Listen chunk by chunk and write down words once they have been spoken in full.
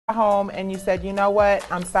home and you said, you know what,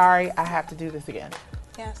 I'm sorry, I have to do this again?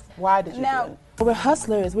 Yes. Why did you do it? We're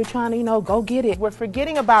hustlers. We're trying to, go get it. We're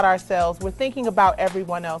forgetting about ourselves. We're thinking about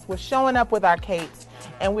everyone else. We're showing up with our capes,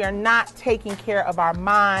 and we are not taking care of our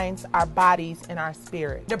minds, our bodies, and our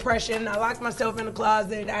spirit. Depression. I locked myself in the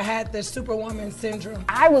closet. I had the superwoman syndrome.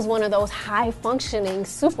 I was one of those high-functioning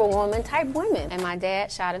superwoman type women. And my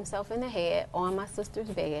dad shot himself in the head on my sister's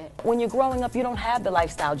bed. When you're growing up, you don't have the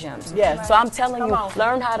lifestyle gems. Yes. So I'm telling you, on.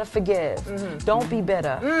 learn how to forgive. Don't be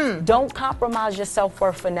bitter. Don't compromise your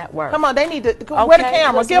self-worth for net worth. Come on, they need to, Okay, where the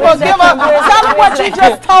camera? Give where's us, that? tell them what you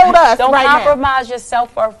just told us Don't right now. compromise your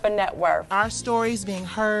self-worth for net worth. Our stories being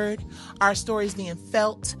heard, our stories being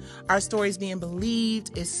felt, our stories being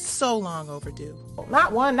believed is so long overdue.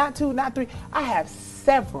 Not one, not two, not three. I have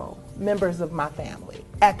several members of my family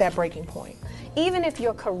at that breaking point. Even if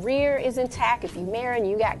your career is intact, if you marry and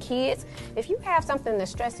you got kids, if you have something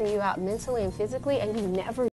that's stressing you out mentally and physically and you never